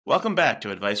Welcome back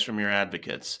to Advice from Your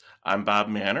Advocates. I'm Bob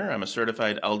Mannor. I'm a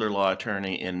certified elder law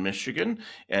attorney in Michigan,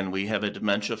 and we have a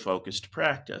dementia-focused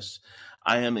practice.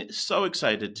 I am so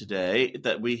excited today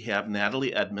that we have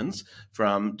Natalie Edmonds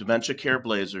from Dementia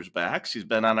Careblazers back. She's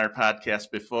been on our podcast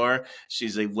before.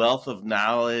 She's a wealth of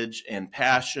knowledge and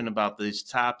passion about these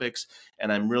topics,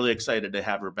 and I'm really excited to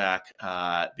have her back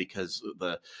because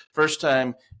the first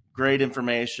time, great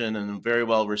information and very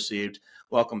well received.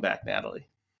 Welcome back, Natalie.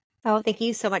 Oh, thank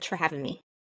you so much for having me.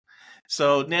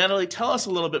 So, Natalie, tell us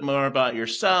a little bit more about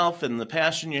yourself and the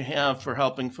passion you have for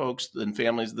helping folks and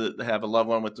families that have a loved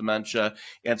one with dementia,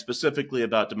 and specifically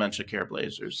about Dementia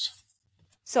Careblazers.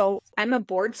 So, I'm a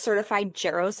board certified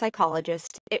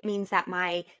geropsychologist. It means that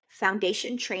my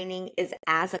foundation training is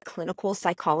as a clinical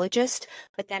psychologist,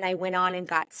 but then I went on and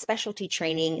got specialty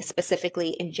training specifically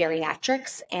in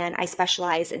geriatrics, and I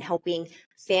specialize in helping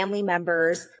family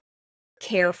members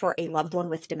care for a loved one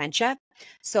with dementia.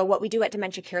 So what we do at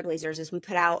Dementia Careblazers is we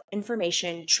put out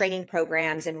information, training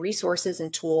programs, and resources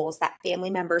and tools that family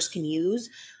members can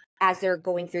use as they're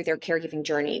going through their caregiving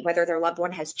journey, whether their loved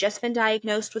one has just been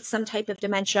diagnosed with some type of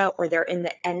dementia or they're in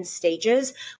the end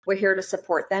stages. We're here to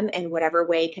support them in whatever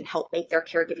way can help make their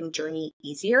caregiving journey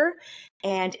easier.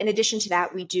 And in addition to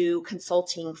that, we do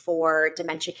consulting for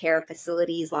dementia care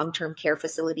facilities, long-term care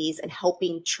facilities, and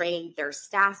helping train their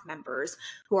staff members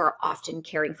who are often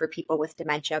caring for people with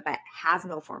dementia but have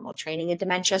no formal training in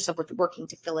dementia. So we're working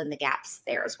to fill in the gaps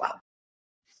there as well.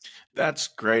 That's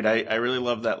great. I really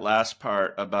love that last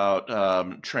part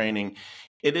about training.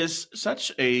 It is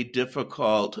such a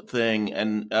difficult thing,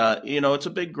 and it's a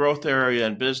big growth area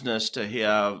in business to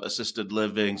have assisted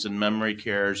livings and memory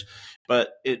cares.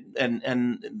 But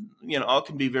all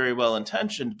can be very well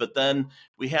intentioned. But then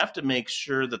we have to make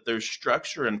sure that there's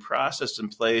structure and process in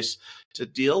place to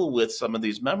deal with some of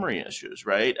these memory issues.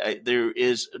 Right? There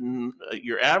is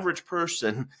your average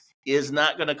person is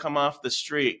not going to come off the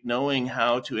street knowing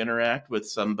how to interact with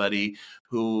somebody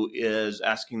who is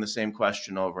asking the same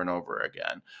question over and over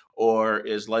again, or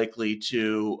is likely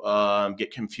to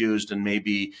get confused and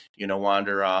maybe,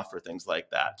 wander off or things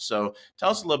like that. So tell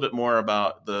us a little bit more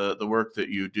about the work that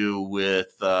you do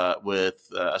with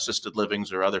assisted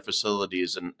livings or other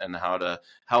facilities and how to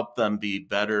help them be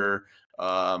better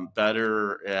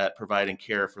at providing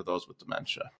care for those with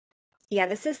dementia. Yeah,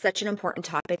 this is such an important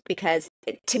topic because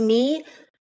to me,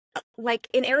 like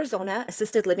in Arizona,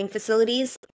 assisted living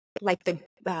facilities, like the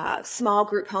small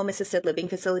group home assisted living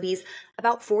facilities,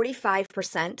 about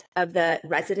 45% of the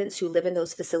residents who live in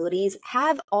those facilities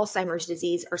have Alzheimer's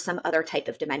disease or some other type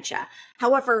of dementia.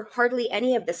 However, hardly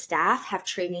any of the staff have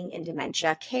training in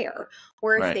dementia care.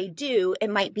 Or if they do, it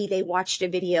might be they watched a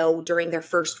video during their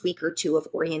first week or two of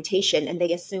orientation and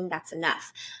they assume that's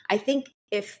enough. I think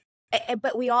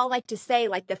but we all like to say,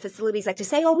 like the facilities like to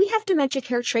say, oh, we have dementia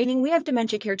care training. We have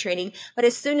dementia care training. But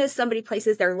as soon as somebody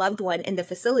places their loved one in the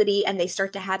facility and they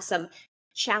start to have some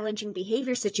challenging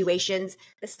behavior situations,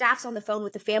 the staff's on the phone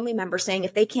with the family member saying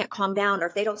if they can't calm down or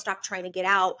if they don't stop trying to get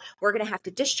out, we're going to have to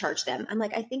discharge them. I'm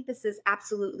like, I think this is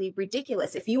absolutely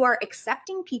ridiculous. If you are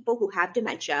accepting people who have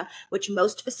dementia, which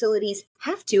most facilities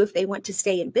have to if they want to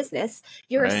stay in business,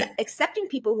 you're accepting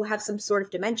people who have some sort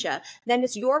of dementia, then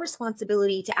it's your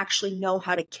responsibility to actually know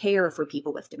how to care for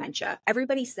people with dementia.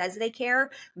 Everybody says they care.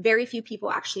 Very few people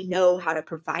actually know how to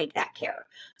provide that care.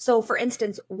 So for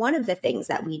instance, one of the things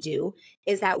that we do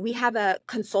is that we have a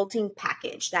consulting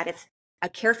package that if a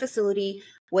care facility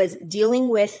was dealing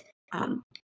with,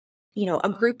 a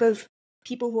group of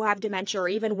people who have dementia or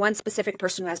even one specific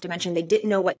person who has dementia, they didn't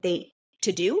know what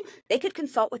to do, they could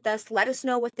consult with us, let us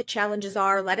know what the challenges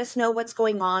are, let us know what's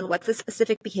going on, what's the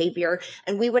specific behavior,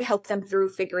 and we would help them through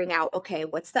figuring out, okay,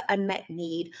 what's the unmet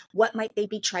need? What might they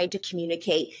be trying to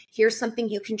communicate? Here's something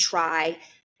you can try.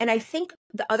 And I think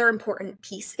the other important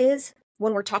piece is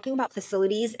when we're talking about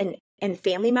facilities and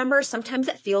family members, sometimes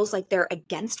it feels like they're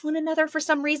against one another for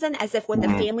some reason, as if when the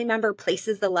family member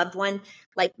places the loved one,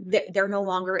 like they're no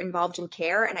longer involved in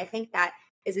care. And I think that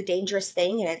is a dangerous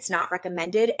thing and it's not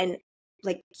recommended. And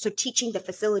so teaching the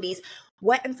facilities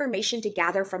what information to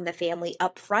gather from the family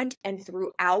up front and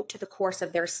throughout the course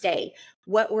of their stay.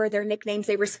 What were their nicknames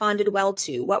they responded well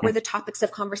to? What were the topics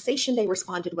of conversation they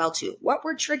responded well to? What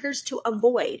were triggers to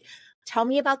avoid? Tell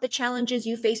me about the challenges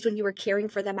you faced when you were caring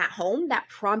for them at home that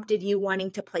prompted you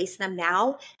wanting to place them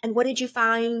now. And what did you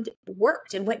find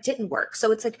worked and what didn't work?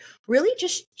 So it's like really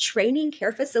just training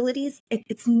care facilities.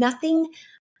 It's nothing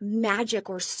magic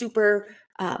or super,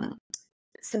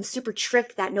 some super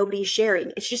trick that nobody's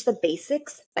sharing. It's just the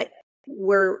basics, but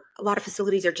a lot of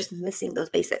facilities are just missing those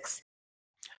basics.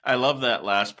 I love that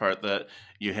last part that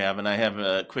you have, and I have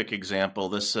a quick example.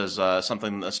 This is a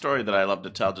story that I love to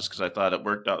tell just because I thought it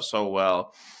worked out so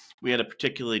well. We had a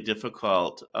particularly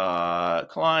difficult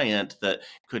client that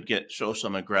could show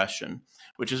some aggression,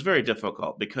 which is very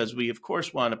difficult because we, of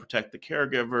course, want to protect the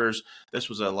caregivers. This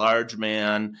was a large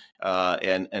man,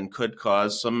 and could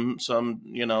cause some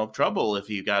trouble if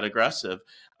he got aggressive,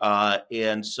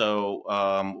 and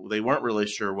so they weren't really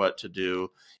sure what to do.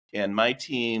 And my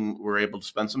team were able to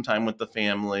spend some time with the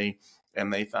family,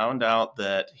 and they found out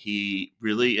that he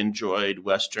really enjoyed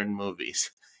Western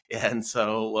movies. And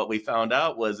so what we found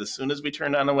out was as soon as we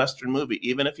turned on a Western movie,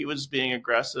 even if he was being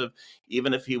aggressive,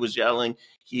 even if he was yelling,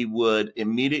 he would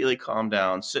immediately calm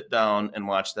down, sit down, and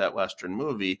watch that Western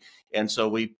movie. And so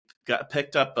we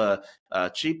picked up a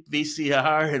cheap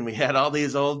VCR, and we had all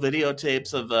these old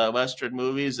videotapes of Western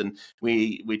movies, and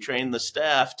we trained the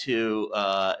staff to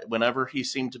whenever he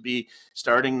seemed to be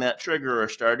starting that trigger or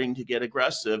starting to get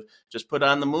aggressive, just put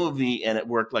on the movie, and it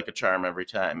worked like a charm every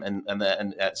time, and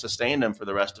that sustained him for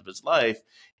the rest of his life.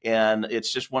 And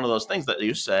it's just one of those things that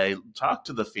you say, talk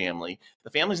to the family. The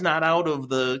family's not out of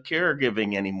the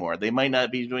caregiving anymore. They might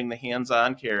not be doing the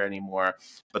hands-on care anymore,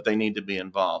 but they need to be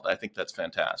involved. I think that's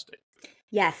fantastic.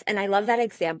 Yes, and I love that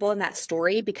example and that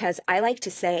story because I like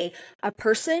to say a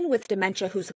person with dementia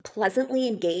who's pleasantly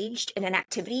engaged in an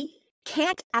activity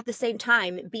can't at the same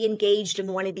time be engaged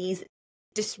in one of these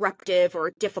disruptive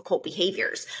or difficult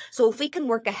behaviors. So if we can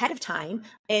work ahead of time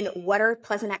in what are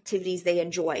pleasant activities they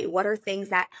enjoy, what are things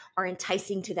that are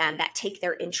enticing to them that take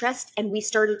their interest, and we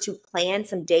started to plan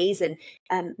some days and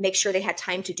make sure they had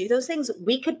time to do those things,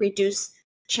 we could reduce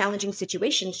challenging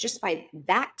situations just by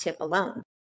that tip alone.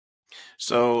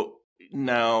 So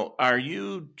now, are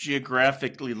you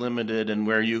geographically limited in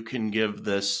where you can give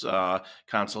this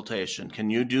consultation? Can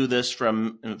you do this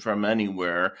from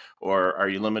anywhere, or are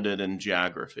you limited in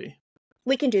geography?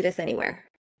 We can do this anywhere.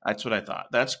 That's what I thought.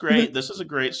 That's great. This is a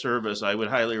great service. I would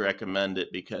highly recommend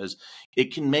it because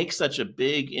it can make such a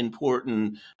big,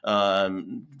 important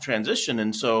transition.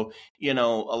 And so, a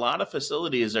lot of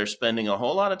facilities are spending a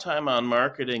whole lot of time on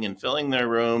marketing and filling their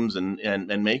rooms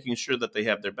and making sure that they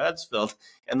have their beds filled.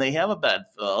 And they have a bed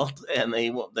filled, and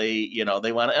they want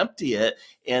to empty it.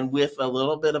 And with a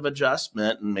little bit of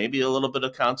adjustment and maybe a little bit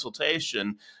of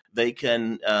consultation, they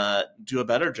can do a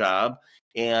better job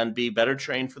and be better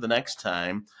trained for the next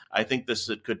time. I think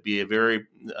it could be a very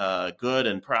good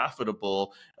and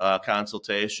profitable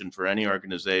consultation for any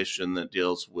organization that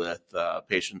deals with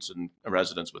patients and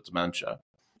residents with dementia.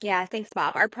 Yeah, thanks,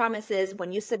 Bob. Our promise is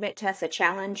when you submit to us a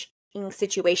challenging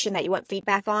situation that you want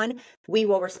feedback on, we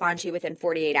will respond to you within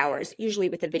 48 hours, usually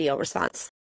with a video response.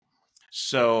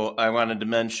 So I wanted to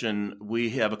mention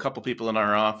we have a couple people in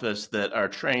our office that are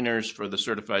trainers for the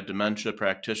certified dementia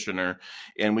practitioner,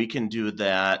 and we can do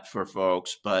that for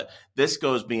folks. But this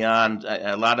goes beyond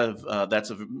a lot of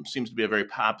seems to be a very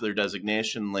popular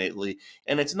designation lately,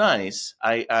 and it's nice.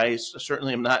 I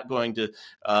certainly am not going to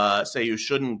say you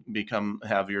shouldn't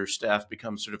have your staff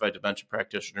become certified dementia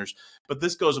practitioners, but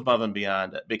this goes above and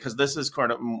beyond it because this is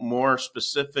kind of more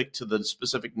specific to the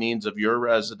specific needs of your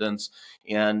residents,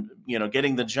 and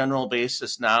getting the general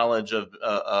basis knowledge of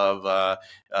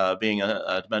being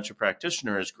a dementia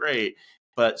practitioner is great,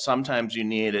 but sometimes you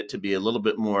need it to be a little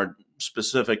bit more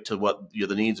specific to what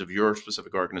the needs of your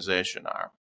specific organization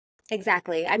are.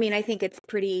 Exactly. I mean, I think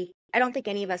I don't think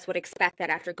any of us would expect that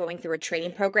after going through a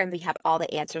training program, we have all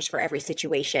the answers for every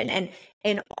situation. And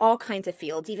in all kinds of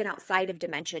fields, even outside of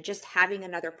dementia, just having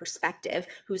another perspective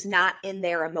who's not in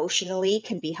there emotionally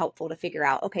can be helpful to figure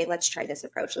out, okay, let's try this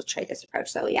approach. Let's try this approach.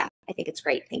 So yeah, I think it's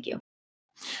great. Thank you.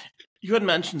 You had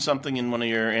mentioned something in one of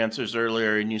your answers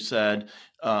earlier, and you said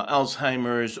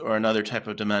Alzheimer's or another type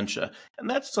of dementia. And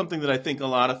that's something that I think a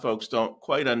lot of folks don't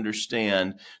quite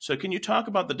understand. So can you talk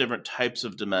about the different types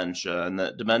of dementia, and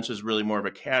that dementia is really more of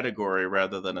a category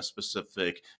rather than a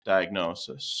specific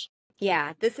diagnosis?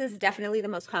 Yeah, this is definitely the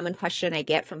most common question I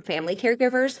get from family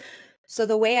caregivers. So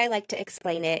the way I like to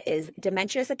explain it is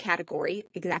dementia is a category,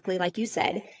 exactly like you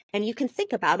said, and you can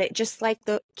think about it just like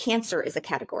the cancer is a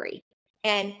category.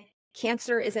 And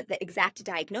cancer isn't the exact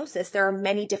diagnosis. There are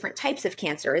many different types of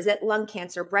cancer. Is it lung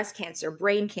cancer, breast cancer,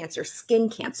 brain cancer, skin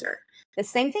cancer? The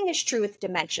same thing is true with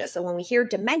dementia. So when we hear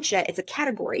dementia, it's a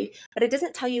category, but it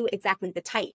doesn't tell you exactly the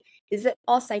type. Is it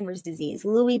Alzheimer's disease,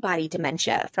 Lewy body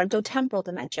dementia, frontal temporal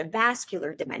dementia,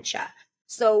 vascular dementia?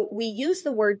 So we use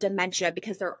the word dementia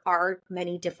because there are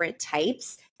many different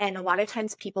types. And a lot of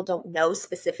times people don't know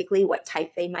specifically what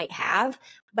type they might have.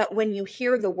 But when you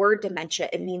hear the word dementia,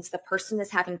 it means the person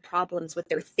is having problems with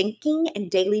their thinking and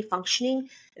daily functioning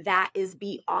that is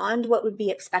beyond what would be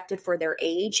expected for their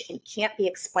age and can't be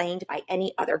explained by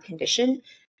any other condition.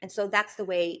 And so that's the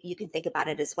way you can think about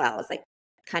it as well. It's like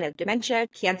kind of dementia,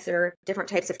 cancer, different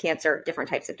types of cancer, different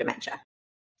types of dementia.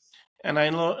 And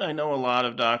I know a lot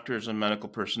of doctors and medical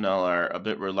personnel are a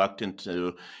bit reluctant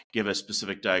to give a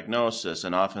specific diagnosis,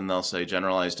 and often they'll say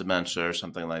generalized dementia or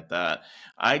something like that.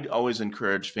 I'd always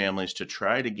encourage families to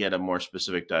try to get a more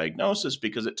specific diagnosis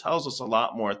because it tells us a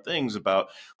lot more things about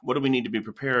what do we need to be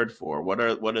prepared for?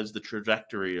 What is the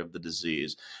trajectory of the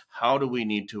disease? How do we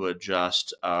need to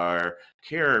adjust our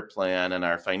care plan and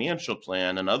our financial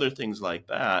plan and other things like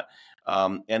that?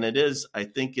 And it is, I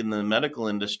think, in the medical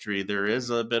industry, there is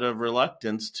a bit of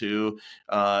reluctance to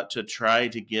try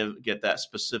to get that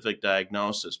specific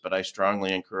diagnosis. But I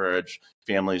strongly encourage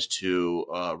families to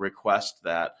request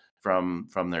that from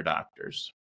their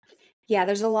doctors. Yeah,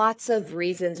 there's a lots of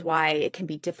reasons why it can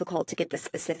be difficult to get the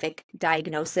specific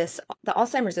diagnosis. The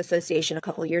Alzheimer's Association a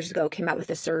couple of years ago came out with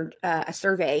a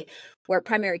survey where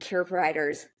primary care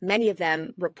providers, many of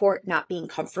them report not being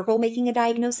comfortable making a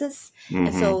diagnosis. And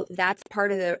Hmm. so that's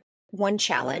part of the one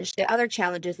challenge. The other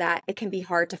challenge is that it can be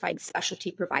hard to find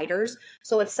specialty providers.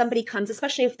 So if somebody comes,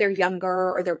 especially if they're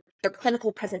younger or their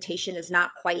clinical presentation is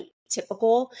not quite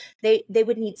typical, they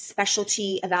would need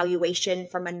specialty evaluation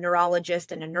from a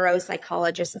neurologist and a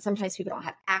neuropsychologist, and sometimes people don't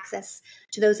have access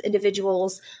to those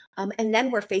individuals. And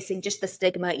then we're facing just the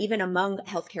stigma even among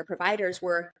healthcare providers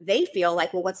where they feel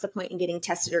like, well, what's the point in getting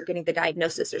tested or getting the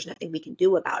diagnosis? There's nothing we can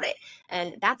do about it.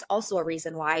 And that's also a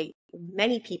reason why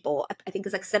many people, I think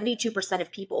it's like 72%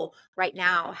 of people right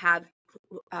now have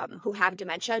who have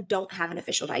dementia don't have an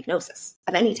official diagnosis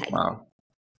of any type. Wow.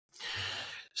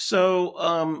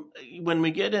 So, when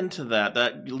we get into that,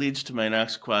 that leads to my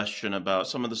next question about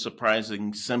some of the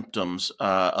surprising symptoms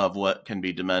of what can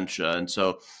be dementia. And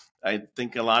so, I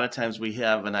think a lot of times we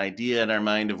have an idea in our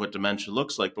mind of what dementia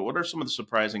looks like, but what are some of the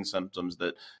surprising symptoms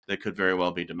that could very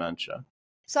well be dementia?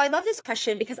 So I love this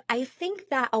question because I think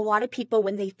that a lot of people,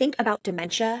 when they think about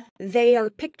dementia, they are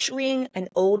picturing an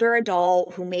older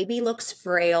adult who maybe looks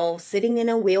frail, sitting in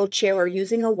a wheelchair or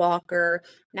using a walker,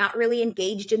 not really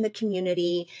engaged in the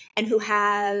community, and who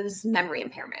has memory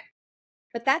impairment.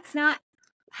 But that's not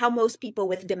how most people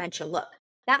with dementia look.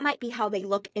 That might be how they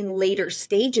look in later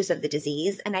stages of the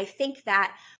disease. And I think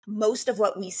that most of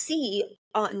what we see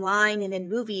online and in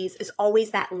movies is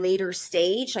always that later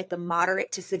stage, like the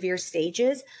moderate to severe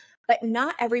stages. But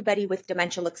not everybody with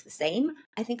dementia looks the same.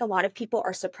 I think a lot of people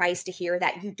are surprised to hear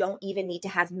that you don't even need to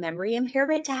have memory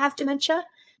impairment to have dementia.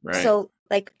 Right. So,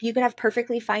 like, you could have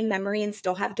perfectly fine memory and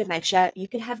still have dementia. You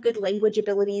could have good language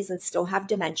abilities and still have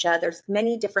dementia. There's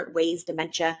many different ways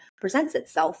dementia presents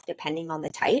itself depending on the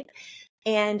type.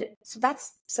 And so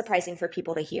that's surprising for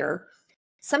people to hear.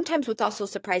 Sometimes what's also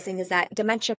surprising is that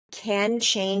dementia can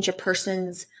change a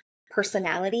person's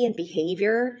personality and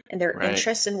behavior and their Right.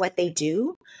 interests in what they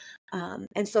do.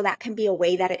 And so that can be a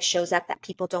way that it shows up that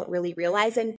people don't really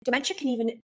realize. And dementia can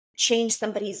even change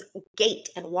somebody's gait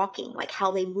and walking, like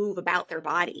how they move about their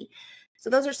body.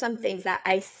 So those are some things that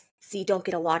see don't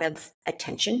get a lot of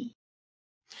attention.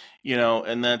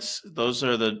 And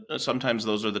sometimes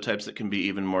those are the types that can be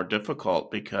even more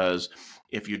difficult because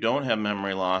if you don't have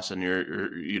memory loss and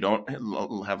you don't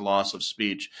have loss of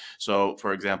speech, so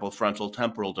for example, frontal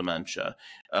temporal dementia,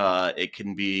 it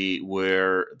can be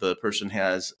where the person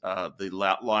has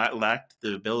lacked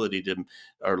the ability to,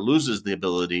 or loses the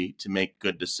ability to make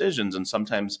good decisions, and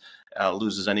sometimes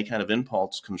loses any kind of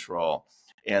impulse control.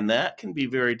 And that can be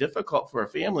very difficult for a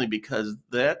family because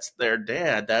that's their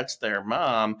dad, that's their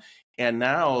mom. And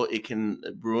now it can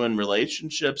ruin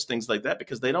relationships, things like that,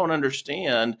 because they don't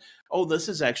understand, oh, this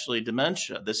is actually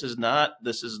dementia. This is not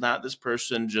this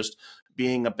person just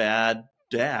being a bad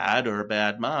dad or a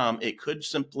bad mom. It could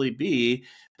simply be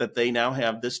that they now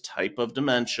have this type of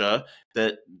dementia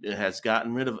that has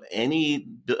gotten rid of any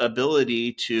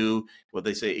ability to, what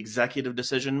they say, executive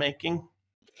decision making.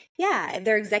 Yeah,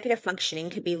 their executive functioning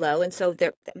could be low. And so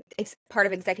part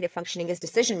of executive functioning is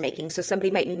decision making. So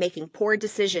somebody might be making poor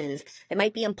decisions. They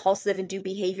might be impulsive and do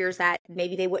behaviors that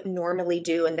maybe they wouldn't normally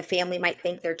do. And the family might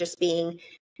think they're just being,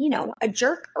 a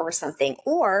jerk or something.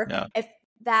 Or Yeah. if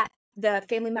that the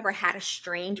family member had a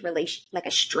strained relation, like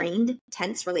a strained,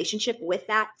 tense relationship with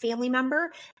that family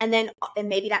member. And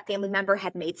maybe that family member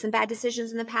had made some bad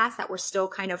decisions in the past that were still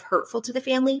kind of hurtful to the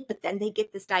family, but then they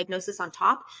get this diagnosis on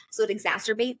top. So it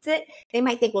exacerbates it. They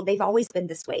might think, well, they've always been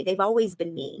this way. They've always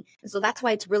been mean. And so that's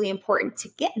why it's really important to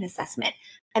get an assessment.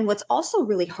 And what's also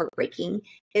really heartbreaking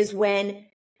is when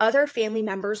other family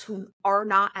members who are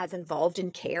not as involved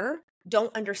in care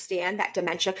don't understand that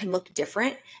dementia can look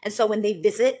different. And so when they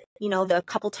visit, the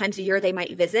couple times a year they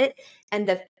might visit, and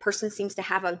the person seems to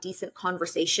have a decent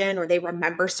conversation or they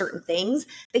remember certain things,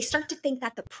 they start to think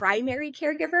that the primary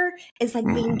caregiver is like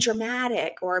being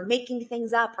dramatic or making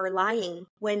things up or lying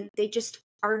when they just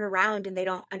aren't around and they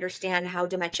don't understand how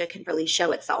dementia can really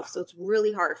show itself. So it's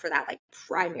really hard for that like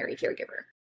primary caregiver.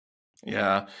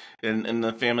 Yeah, and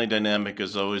the family dynamic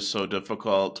is always so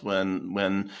difficult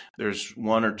when there's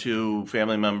one or two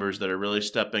family members that are really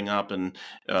stepping up and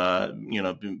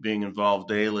being involved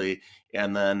daily,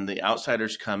 and then the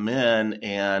outsiders come in,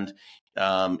 and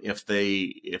if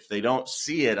they don't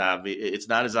see it, it's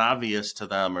not as obvious to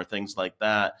them or things like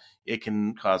that. It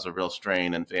can cause a real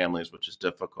strain in families, which is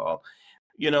difficult.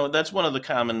 That's one of the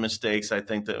common mistakes I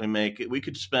think that we make. We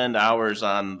could spend hours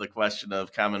on the question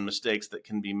of common mistakes that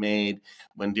can be made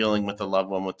when dealing with a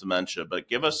loved one with dementia, but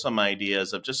give us some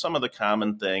ideas of just some of the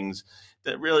common things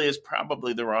that really is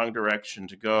probably the wrong direction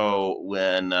to go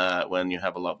when you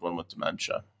have a loved one with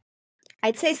dementia.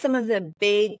 I'd say some of the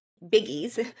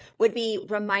biggies would be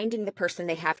reminding the person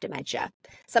they have dementia.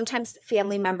 Sometimes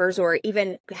family members or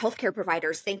even healthcare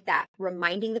providers think that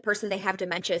reminding the person they have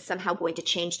dementia is somehow going to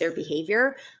change their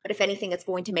behavior. But if anything, it's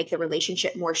going to make the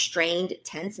relationship more strained,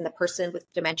 tense, and the person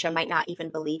with dementia might not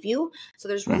even believe you. So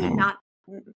there's really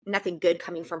nothing good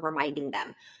coming from reminding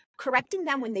them. Correcting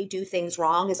them when they do things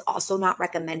wrong is also not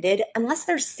recommended unless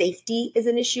their safety is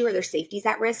an issue or their safety is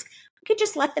at risk. We could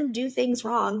just let them do things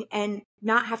wrong and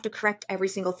not have to correct every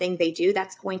single thing they do.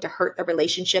 That's going to hurt the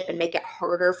relationship and make it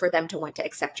harder for them to want to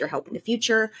accept your help in the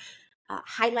future.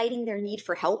 Highlighting their need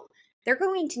for help. They're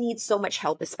going to need so much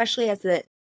help, especially as the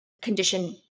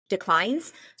condition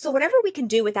declines. So whatever we can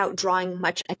do without drawing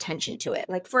much attention to it.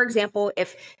 Like, for example,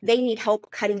 if they need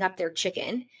help cutting up their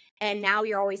chicken, and now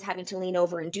you're always having to lean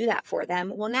over and do that for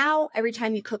them. Well, now every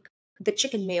time you cook the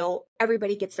chicken meal,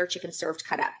 everybody gets their chicken served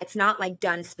cut up. It's not like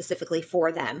done specifically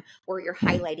for them, or you're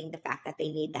highlighting the fact that they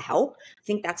need the help. I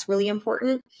think that's really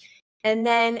important. And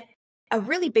then a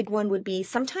really big one would be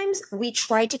sometimes we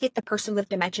try to get the person with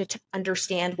dementia to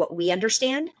understand what we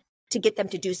understand to get them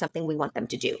to do something we want them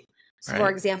to do. So, for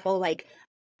example, like,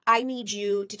 I need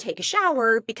you to take a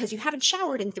shower because you haven't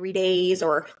showered in 3 days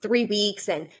or 3 weeks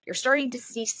and you're starting to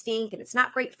see stink and it's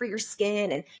not great for your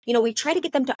skin. And, we try to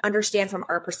get them to understand from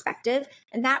our perspective,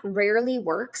 and that rarely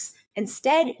works.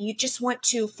 Instead, you just want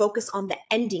to focus on the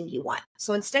ending you want.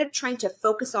 So instead of trying to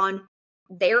focus on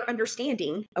their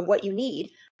understanding of what you need,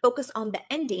 focus on the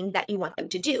ending that you want them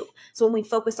to do. So when we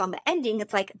focus on the ending,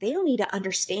 it's like they don't need to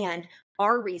understand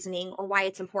our reasoning or why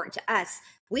it's important to us.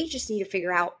 We just need to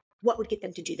figure out what would get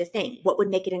them to do the thing, what would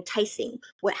make it enticing,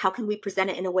 how can we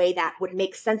present it in a way that would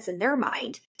make sense in their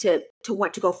mind to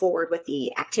want to go forward with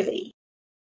the activity.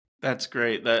 That's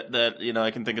great. That I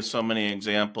can think of so many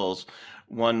examples.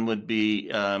 One would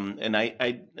be, and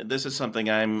I this is something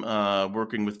I'm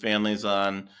working with families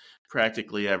on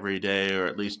practically every day, or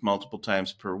at least multiple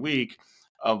times per week,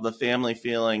 of the family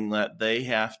feeling that they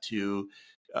have to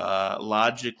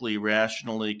logically,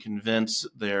 rationally convince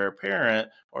their parent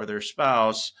or their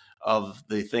spouse of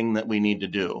the thing that we need to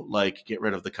do, like get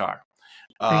rid of the car.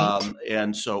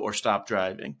 Or stop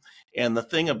driving. And the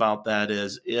thing about that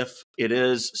is, if it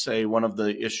is, say, one of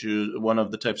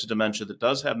the types of dementia that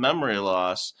does have memory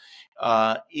loss,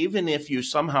 even if you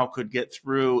somehow could get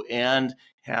through and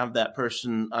have that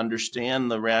person understand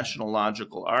the rational,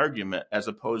 logical argument, as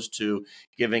opposed to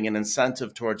giving an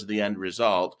incentive towards the end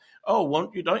result.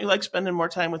 Oh, don't you like spending more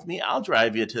time with me? I'll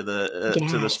drive you to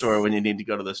the store when you need to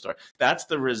go to the store. That's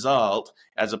the result,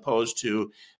 as opposed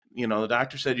to, the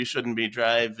doctor said you shouldn't be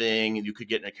driving, you could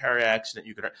get in a car accident.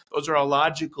 Those are all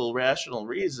logical, rational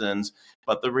reasons.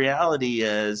 But the reality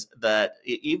is that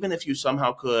even if you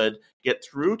somehow could get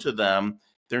through to them,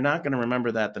 they're not going to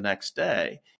remember that the next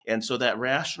day. And so that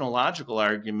rational, logical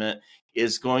argument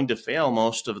is going to fail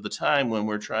most of the time when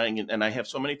we're trying. And I have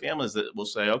so many families that will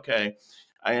say, okay,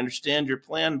 I understand your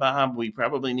plan, Bob. We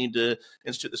probably need to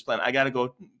institute this plan. I got to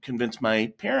go convince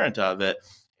my parent of it.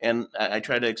 And I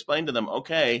try to explain to them,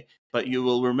 okay, but you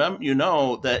will remember,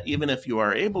 that even if you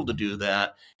are able to do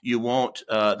that, they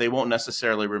won't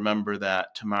necessarily remember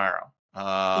that tomorrow.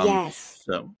 Yes,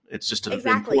 So it's just an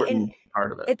exactly. And important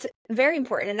part of it. it's very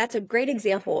important, and that's a great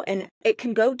example, and it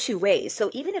can go two ways. So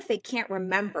even if they can't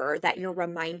remember that you're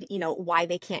why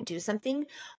they can't do something,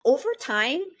 over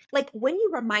time, like when you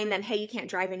remind them, hey, you can't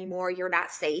drive anymore, you're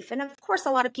not safe. And of course,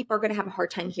 a lot of people are going to have a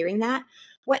hard time hearing that.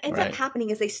 What ends up Right. happening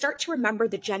is they start to remember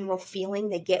the general feeling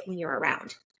they get when you're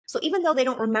around. So even though they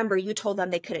don't remember you told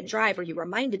them they couldn't drive or you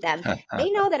reminded them,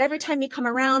 they know that every time you come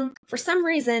around, for some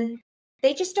reason,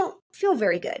 they just don't feel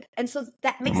very good. And so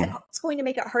that makes Mhm. it's going to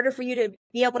make it harder for you to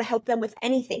be able to help them with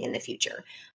anything in the future.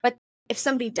 But if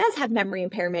somebody does have memory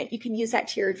impairment, you can use that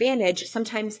to your advantage.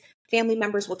 Sometimes family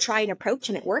members will try an approach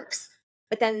and it works,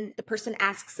 but then the person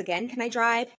asks again, can I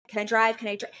drive? Can I drive? Can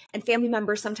I drive? And family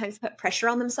members sometimes put pressure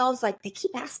on themselves. Like they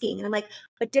keep asking. And I'm like,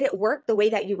 but did it work the way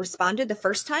that you responded the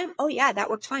first time? Oh yeah,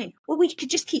 that worked fine. Well, we could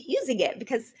just keep using it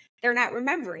because they're not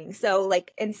remembering. So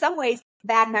like in some ways,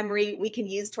 bad memory we can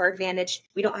use to our advantage.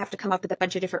 We don't have to come up with a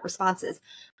bunch of different responses,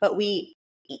 but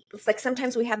it's like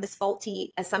sometimes we have this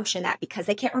faulty assumption that because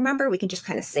they can't remember, we can just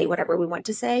kind of say whatever we want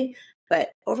to say.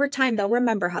 But over time, they'll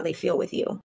remember how they feel with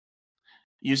you.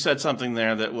 You said something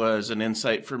there that was an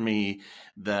insight for me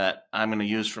that I'm going to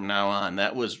use from now on.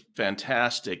 That was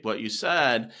fantastic. What you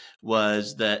said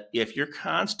was that if you're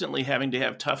constantly having to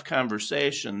have tough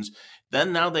conversations,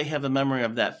 then now they have a memory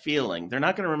of that feeling. They're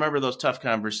not going to remember those tough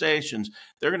conversations.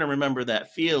 They're going to remember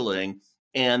that feeling.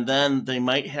 And then they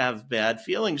might have bad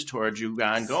feelings towards you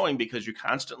ongoing because you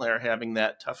constantly are having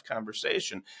that tough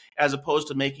conversation, as opposed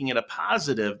to making it a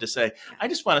positive to say, I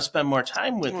just want to spend more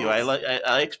time with you. Yes.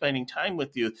 I like spending time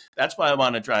with you. That's why I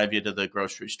want to drive you to the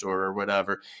grocery store or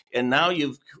whatever. And now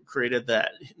you've created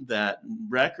that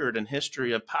record and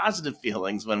history of positive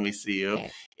feelings when we see you.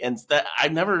 Right. And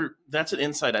that's an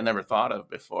insight I never thought of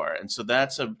before. And so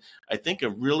I think a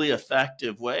really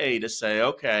effective way to say,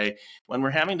 okay, when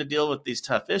we're having to deal with these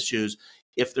tough issues,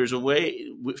 if there's a way,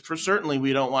 for certainly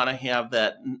we don't want to have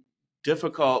that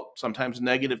difficult, sometimes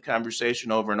negative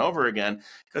conversation over and over again,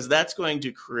 because that's going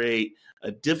to create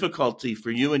a difficulty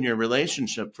for you and your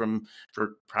relationship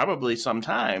for probably some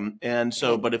time. And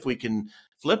so, Right. but if we can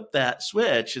flip that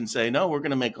switch and say, no, we're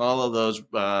going to make all of those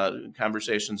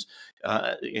conversations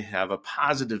have a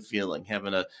positive feeling,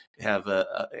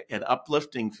 an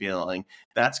uplifting feeling,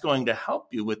 that's going to help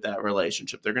you with that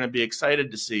relationship. They're going to be excited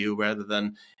to see you rather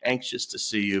than anxious to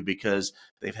see you because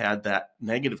they've had that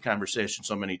negative conversation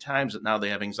so many times that now they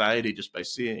have anxiety just by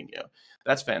seeing you.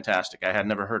 That's fantastic. I had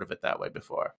never heard of it that way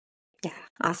before. Yeah.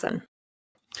 Awesome.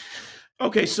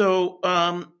 Okay, so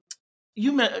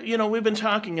we've been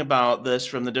talking about this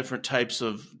from the different types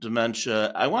of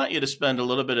dementia. I want you to spend a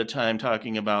little bit of time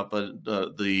talking about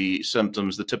the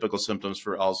symptoms, the typical symptoms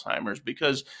for Alzheimer's,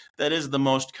 because that is the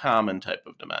most common type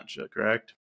of dementia,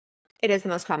 correct? It is the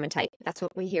most common type. That's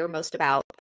what we hear most about.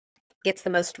 Gets the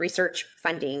most research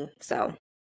funding. So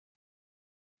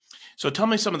tell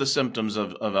me some of the symptoms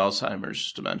of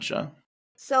Alzheimer's dementia.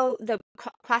 So the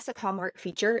classic hallmark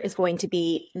feature is going to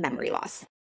be memory loss.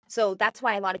 So that's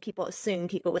why a lot of people assume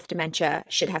people with dementia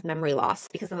should have memory loss,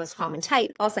 because the most common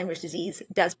type, Alzheimer's disease,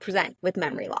 does present with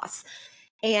memory loss.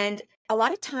 And a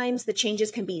lot of times the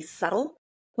changes can be subtle.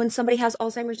 When somebody has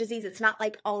Alzheimer's disease, it's not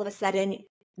like all of a sudden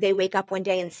they wake up one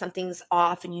day and something's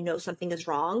off and you know something is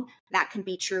wrong. That can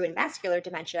be true in vascular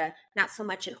dementia, not so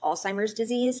much in Alzheimer's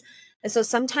disease. And so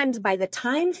sometimes by the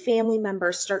time family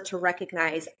members start to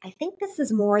recognize, I think this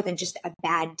is more than just a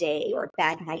bad day or a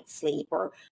bad night's sleep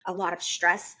or a lot of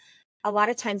stress, a lot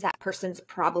of times that person's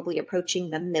probably approaching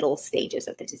the middle stages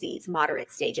of the disease,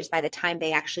 moderate stages, by the time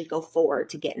they actually go forward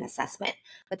to get an assessment.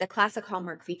 But the classic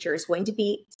hallmark feature is going to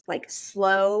be like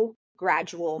slow,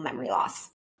 gradual memory loss.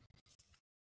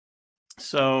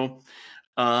 So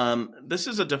this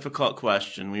is a difficult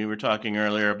question. We were talking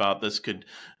earlier about this could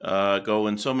go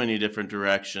in so many different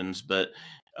directions, but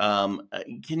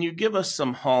can you give us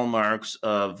some hallmarks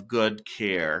of good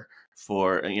care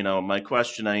for, my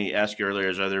question I asked you earlier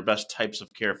is, are there best types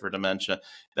of care for dementia?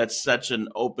 That's such an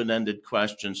open-ended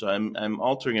question. So I'm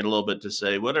altering it a little bit to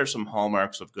say, what are some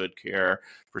hallmarks of good care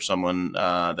for someone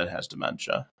that has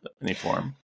dementia, any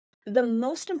form? The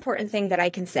most important thing that I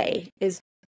can say is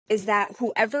that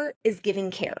whoever is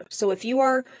giving care, so if you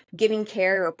are giving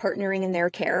care or partnering in their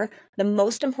care, the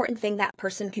most important thing that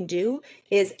person can do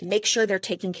is make sure they're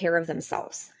taking care of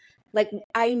themselves. Like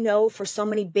I know for so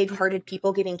many big-hearted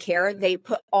people giving care, they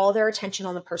put all their attention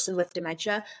on the person with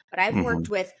dementia, but I've Hmm. worked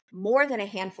with more than a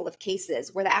handful of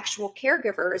cases where the actual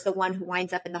caregiver is the one who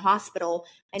winds up in the hospital,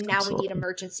 and now we need Absolutely.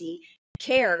 emergency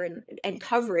care and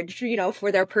coverage,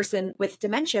 for their person with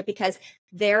dementia because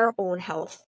their own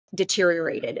health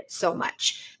deteriorated so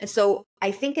much. And so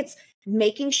I think it's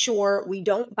making sure we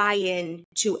don't buy in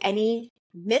to any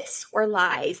myths or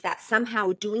lies that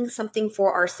somehow doing something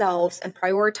for ourselves and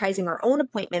prioritizing our own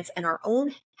appointments and our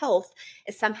own health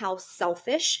is somehow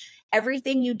selfish.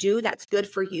 Everything you do that's good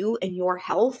for you and your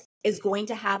health is going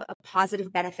to have a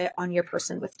positive benefit on your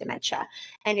person with dementia.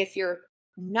 And if you're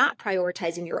not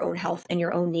prioritizing your own health and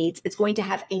your own needs, it's going to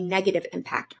have a negative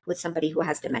impact with somebody who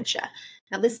has dementia.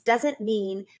 Now, this doesn't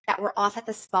mean that we're off at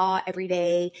the spa every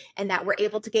day and that we're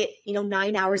able to get,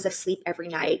 9 hours of sleep every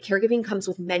night. Caregiving comes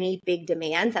with many big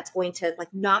demands that's going to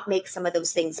not make some of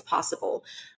those things possible.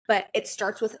 But it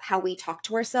starts with how we talk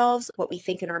to ourselves, what we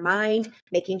think in our mind,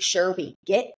 making sure we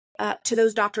get to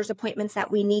those doctor's appointments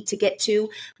that we need to get to,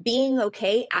 being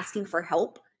okay asking for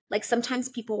help. Like sometimes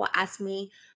people will ask me,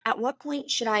 at what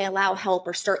point should I allow help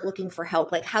or start looking for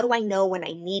help? Like, how do I know when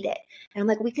I need it? And I'm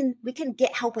like, we can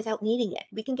get help without needing it.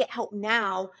 We can get help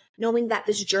now, knowing that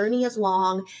this journey is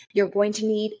long. You're going to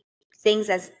need things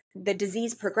as the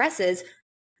disease progresses.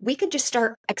 We can just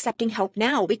start accepting help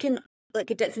now. We can,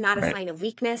 it's not a sign of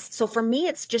weakness. So for me,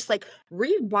 it's just like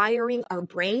rewiring our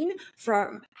brain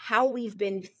from how we've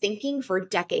been thinking for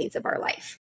decades of our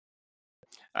life.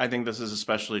 I think this is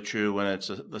especially true when it's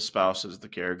the spouse is the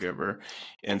caregiver.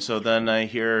 And so then I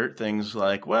hear things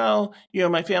like, well,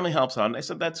 my family helps out. And I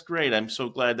said, that's great. I'm so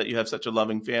glad that you have such a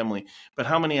loving family. But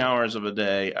how many hours of a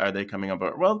day are they coming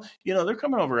over? Well, they're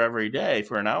coming over every day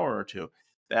for an hour or two.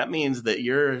 That means that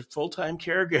you're a full-time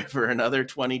caregiver another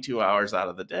 22 hours out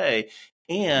of the day.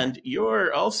 And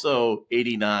you're also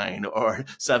 89 or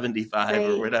 75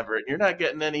 or whatever, and you're not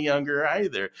getting any younger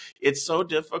either. It's so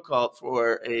difficult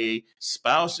for a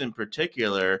spouse in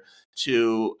particular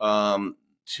to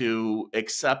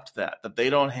accept that they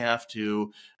don't have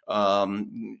to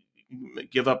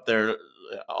give up their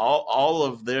all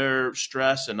of their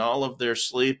stress and all of their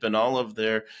sleep and all of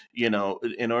their, in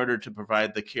order to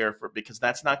provide the care for, because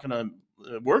that's not going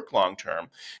to work long term.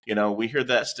 We hear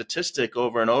that statistic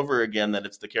over and over again that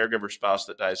it's the caregiver spouse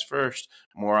that dies first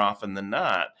more often than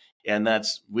not. And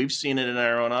we've seen it in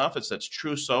our own office. That's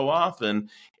true so often.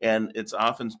 And it's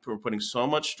often we're putting so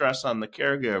much stress on the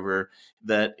caregiver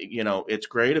that, it's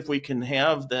great if we can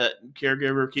have that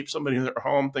caregiver keep somebody in their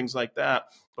home, things like that.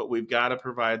 But we've got to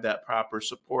provide that proper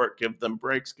support, give them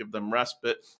breaks, give them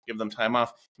respite, give them time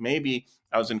off. Maybe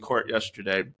I was in court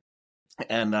yesterday,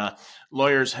 and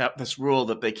lawyers have this rule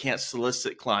that they can't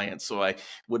solicit clients. So I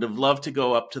would have loved to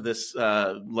go up to this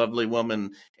lovely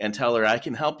woman and tell her, I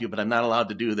can help you, but I'm not allowed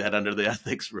to do that under the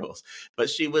ethics rules.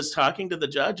 But she was talking to the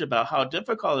judge about how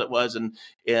difficult it was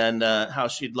and how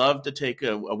she'd love to take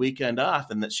a weekend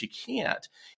off and that she can't.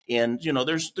 And,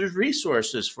 there's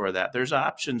resources for that. There's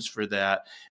options for that.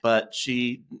 But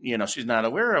she's not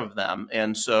aware of them.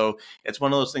 And so it's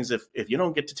one of those things, if you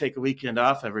don't get to take a weekend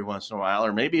off every once in a while,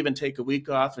 or maybe even take a week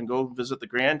off and go visit the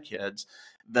grandkids,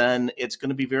 then it's going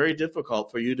to be very difficult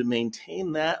for you to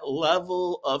maintain that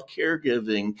level of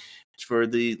caregiving for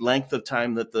the length of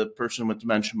time that the person with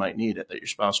dementia might need it, that your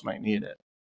spouse might need it.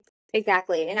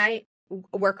 Exactly. And I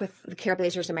work with the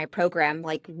Careblazers in my program.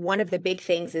 Like one of the big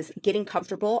things is getting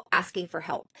comfortable asking for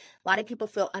help. A lot of people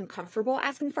feel uncomfortable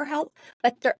asking for help,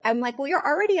 but I'm like, well, you're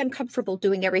already uncomfortable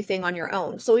doing everything on your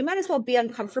own. So we might as well be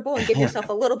uncomfortable and give yourself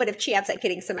a little bit of chance at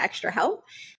getting some extra help.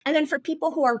 And then for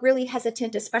people who are really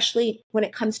hesitant, especially when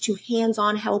it comes to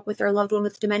hands-on help with their loved one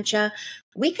with dementia,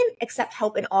 we can accept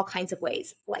help in all kinds of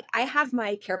ways. Like I have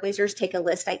my Careblazers take a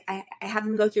list. I have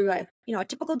them go through a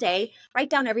typical day, write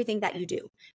down everything that you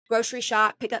do. Grocery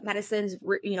shop, pick up medicines,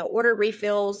 order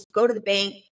refills, go to the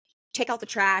bank, take out the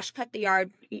trash, cut the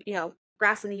yard,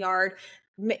 grass in the yard,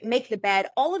 make the bed,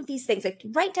 all of these things. Like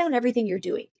write down everything you're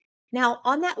doing. Now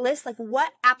on that list, like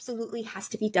what absolutely has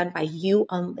to be done by you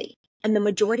only? And the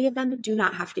majority of them do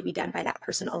not have to be done by that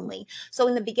person only. So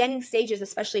in the beginning stages,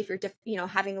 especially if you're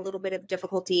having a little bit of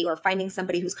difficulty or finding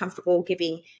somebody who's comfortable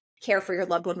giving care for your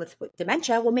loved one with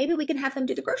dementia, well, maybe we can have them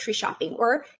do the grocery shopping.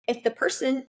 Or if the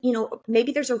person,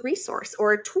 maybe there's a resource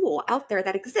or a tool out there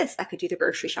that exists that could do the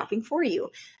grocery shopping for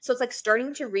you. So it's like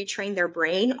starting to retrain their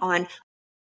brain on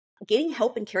getting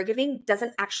help in caregiving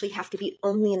doesn't actually have to be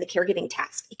only in the caregiving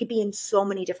task. It could be in so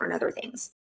many different other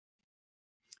things.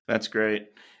 That's great.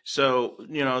 So,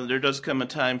 there does come a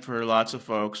time for lots of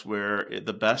folks where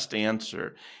the best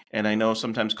answer, and I know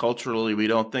sometimes culturally we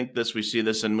don't think this, we see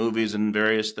this in movies and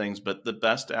various things, but the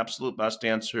absolute best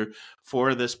answer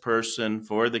for this person,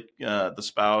 for the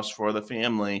spouse, for the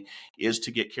family is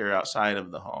to get care outside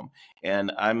of the home.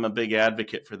 And I'm a big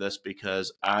advocate for this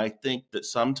because I think that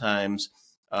sometimes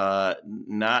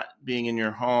not being in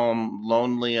your home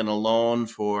lonely and alone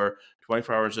for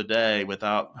 24 hours a day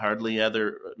without hardly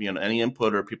any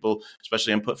input, or people,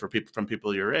 especially input from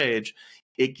people your age,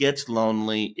 it gets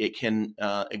lonely. It can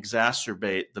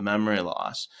exacerbate the memory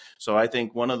loss. So I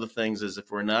think one of the things is, if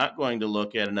we're not going to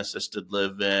look at an assisted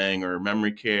living or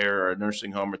memory care or a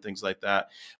nursing home or things like that,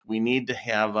 we need to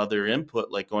have other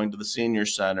input, like going to the senior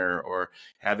center or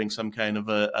having some kind of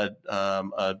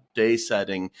a day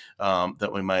setting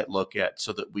that we might look at,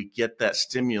 so that we get that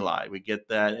stimuli, we get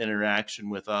that interaction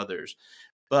with others.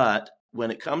 But when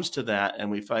it comes to that,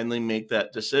 and we finally make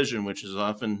that decision, which is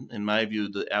often, in my view,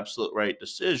 the absolute right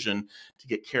decision, to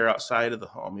get care outside of the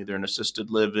home, either in assisted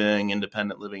living,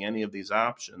 independent living, any of these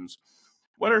options,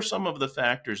 what are some of the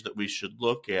factors that we should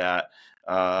look at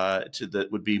that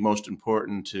would be most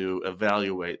important to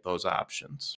evaluate those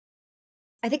options?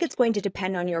 I think it's going to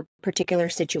depend on your particular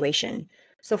situation.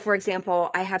 So, for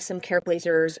example, I have some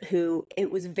Careblazers who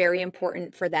it was very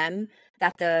important for them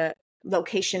that the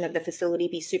location of the facility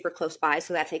be super close by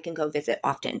so that they can go visit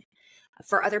often.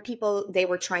 For other people, they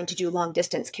were trying to do long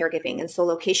distance caregiving. And so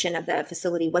location of the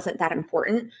facility wasn't that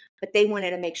important, but they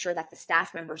wanted to make sure that the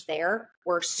staff members there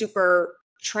were super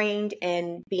trained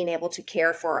in being able to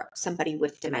care for somebody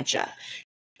with dementia.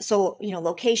 So,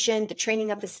 location, the training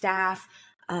of the staff,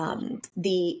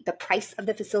 the price of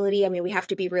the facility. I mean, we have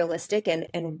to be realistic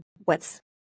and what's,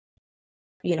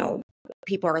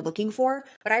 people are looking for.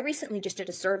 But I recently just did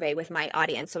a survey with my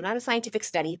audience. So not a scientific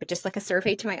study, but just like a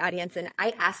survey to my audience. And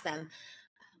I asked them,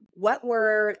 what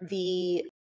was the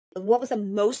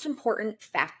most important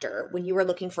factor when you were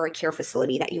looking for a care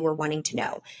facility that you were wanting to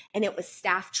know? And it was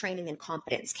staff training and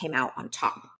competence came out on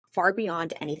top, far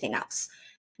beyond anything else.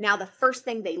 Now, the first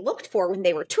thing they looked for when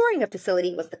they were touring a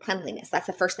facility was the cleanliness. That's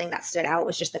the first thing that stood out,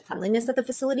 was just the cleanliness of the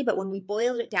facility. But when we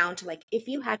boiled it down to, like, if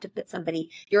you had to put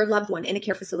somebody, your loved one, in a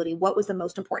care facility, what was the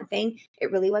most important thing?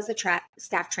 It really was the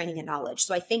staff training and knowledge.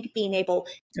 So I think being able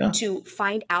to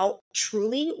find out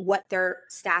truly what their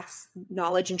staff's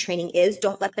knowledge and training is,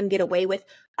 don't let them get away with,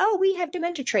 oh, we have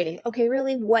dementia training. Okay,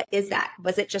 really? What is that?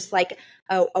 Was it just like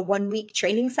a 1 week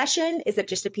training session? Is it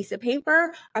just a piece of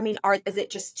paper? I mean, is it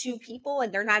just 2 people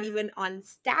and they're not even on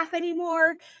staff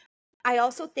anymore? I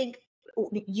also think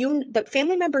the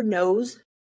family member knows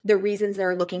the reasons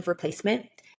they're looking for placement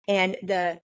and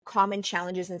the common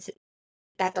challenges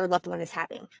that their loved one is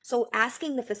having. So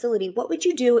asking the facility, what would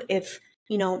you do if,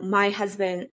 my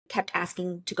husband kept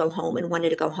asking to go home and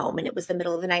wanted to go home and it was the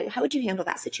middle of the night? How would you handle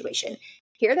that situation?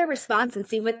 Hear their response and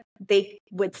see what they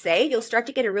would say. You'll start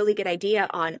to get a really good idea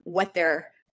on what their,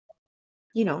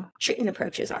 treatment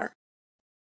approaches are.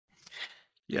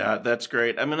 Yeah, that's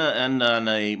great. I'm going to end on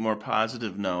a more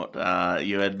positive note.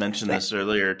 You had mentioned this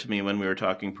earlier to me when we were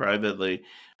talking privately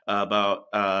about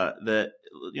that.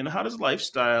 How does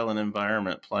lifestyle and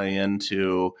environment play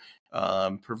into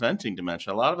preventing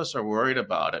dementia? A lot of us are worried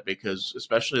about it because,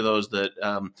 especially those that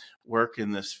work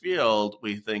in this field,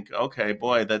 we think, okay,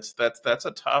 boy, that's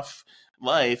a tough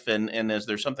life, and is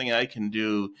there something I can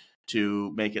do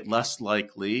to make it less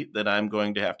likely that I'm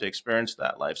going to have to experience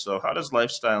that life? So how does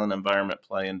lifestyle and environment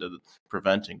play into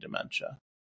preventing dementia?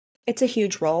 It's a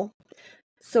huge role.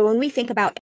 So when we think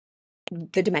about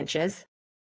the dementias,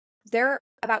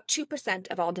 about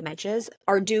 2% of all dementias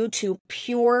are due to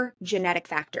pure genetic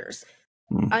factors.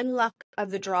 Unluck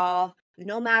of the draw,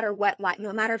 no matter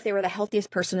if they were the healthiest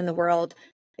person in the world,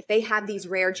 if they have these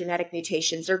rare genetic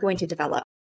mutations, they're going to develop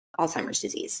Alzheimer's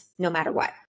disease, no matter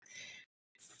what.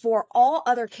 For all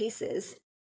other cases,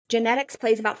 genetics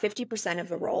plays about 50% of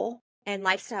the role, and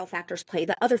lifestyle factors play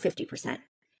the other 50%.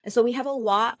 And so we have a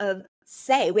lot of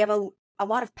we have a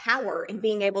lot of power in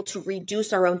being able to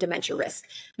reduce our own dementia risk.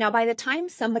 Now, by the time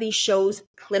somebody shows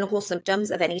clinical symptoms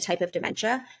of any type of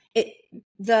dementia,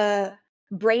 the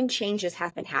brain changes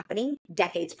have been happening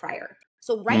decades prior.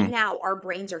 So right now, our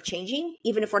brains are changing,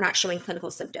 even if we're not showing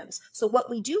clinical symptoms. So what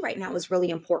we do right now is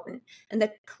really important. And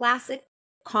the classic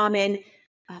common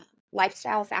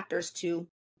lifestyle factors to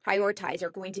prioritize are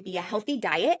going to be a healthy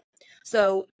diet.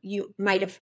 So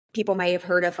people might have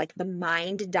heard of like the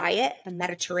MIND diet, the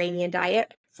Mediterranean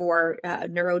diet for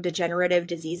neurodegenerative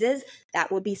diseases.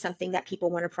 That would be something that people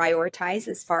want to prioritize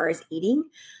as far as eating.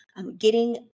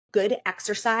 Getting good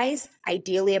exercise,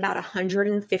 ideally about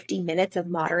 150 minutes of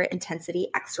moderate intensity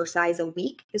exercise a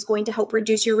week, is going to help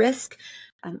reduce your risk.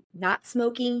 Not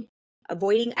smoking,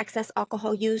 avoiding excess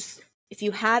alcohol use. If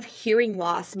you have hearing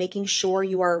loss, making sure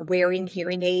you are wearing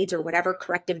hearing aids or whatever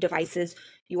corrective devices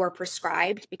you are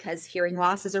prescribed, because hearing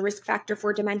loss is a risk factor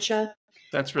for dementia.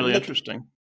 That's really interesting.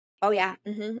 Oh, yeah.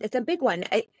 It's a big one.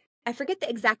 I forget the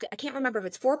exact, I can't remember if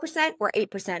it's 4% or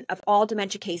 8% of all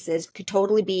dementia cases could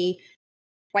totally be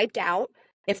wiped out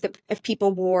if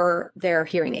people wore their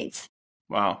hearing aids.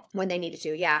 Wow. when they needed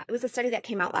to. Yeah, it was a study that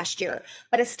came out last year,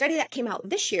 but a study that came out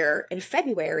this year in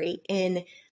February in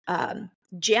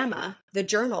JAMA, the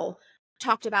journal,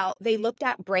 talked about, they looked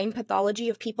at brain pathology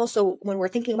of people. So when we're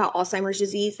thinking about Alzheimer's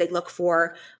disease, they look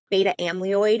for beta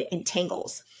amyloid and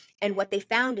tangles. And what they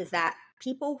found is that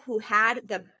people who had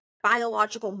the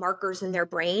biological markers in their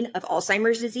brain of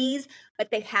Alzheimer's disease,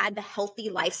 but they had the healthy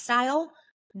lifestyle,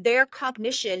 their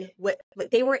cognition,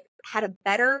 had a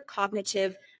better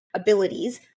cognitive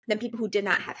abilities than people who did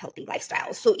not have healthy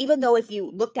lifestyles. So even though if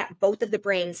you looked at both of the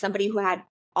brains, somebody who had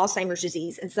Alzheimer's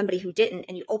disease and somebody who didn't,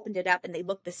 and you opened it up and they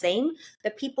looked the same,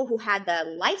 the people who had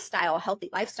the healthy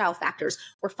lifestyle factors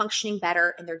were functioning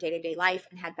better in their day-to-day life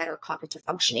and had better cognitive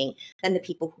functioning than the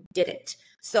people who didn't.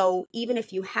 So even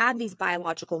if you have these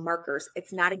biological markers,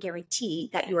 it's not a guarantee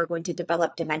that you are going to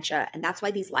develop dementia. And that's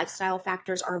why these lifestyle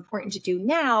factors are important to do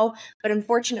now. But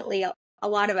unfortunately, a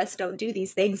lot of us don't do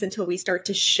these things until we start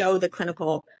to show the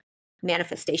clinical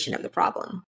manifestation of the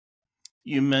problem.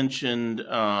 You mentioned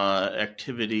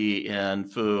activity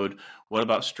and food. What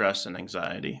about stress and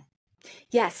anxiety?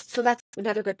 Yes, so that's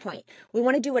another good point. We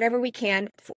want to do whatever we can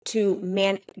to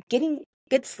getting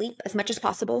good sleep as much as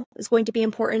possible is going to be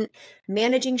important.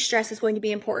 Managing stress is going to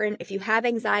be important. If you have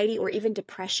anxiety or even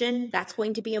depression, that's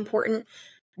going to be important.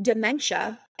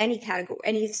 Dementia, any category,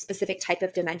 any specific type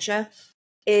of dementia,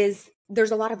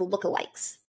 there's a lot of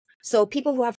lookalikes. So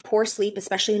people who have poor sleep,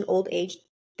 especially in old age,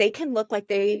 they can look like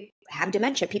they have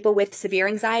dementia. People with severe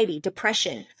anxiety,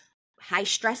 depression, high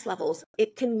stress levels,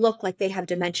 it can look like they have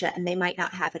dementia and they might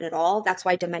not have it at all. That's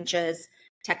why dementia is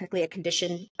technically a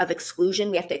condition of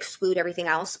exclusion. We have to exclude everything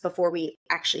else before we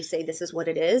actually say this is what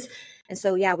it is. And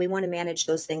so, yeah, we want to manage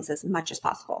those things as much as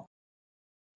possible.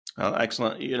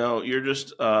 Excellent. You're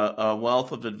just a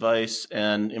wealth of advice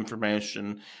and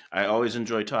information. I always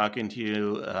enjoy talking to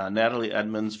you. Natalie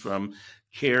Edmonds from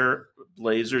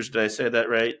Careblazers. Did I say that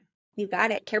right? You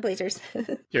got it. Careblazers.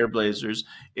 Careblazers.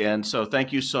 And so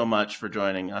thank you so much for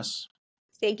joining us.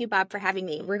 Thank you, Bob, for having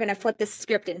me. We're going to flip this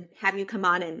script and have you come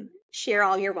on and share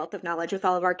all your wealth of knowledge with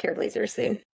all of our Careblazers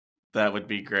soon. That would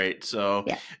be great. So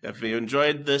If you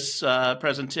enjoyed this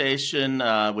presentation,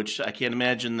 which I can't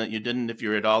imagine that you didn't if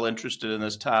you're at all interested in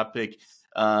this topic,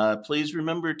 please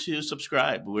remember to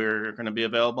subscribe. We're going to be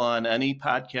available on any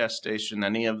podcast station,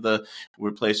 any of the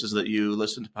places that you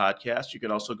listen to podcasts. You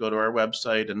can also go to our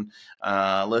website and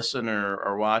listen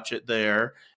or watch it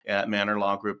there at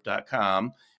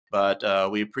mannorlawgroup.com. But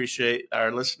we appreciate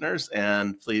our listeners,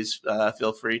 and please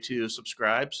feel free to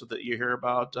subscribe so that you hear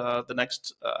about the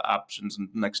next options and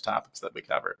next topics that we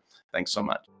cover. Thanks so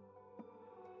much.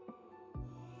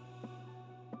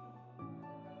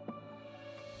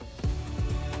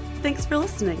 Thanks for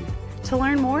listening. To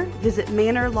learn more, visit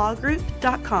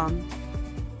mannorlawgroup.com.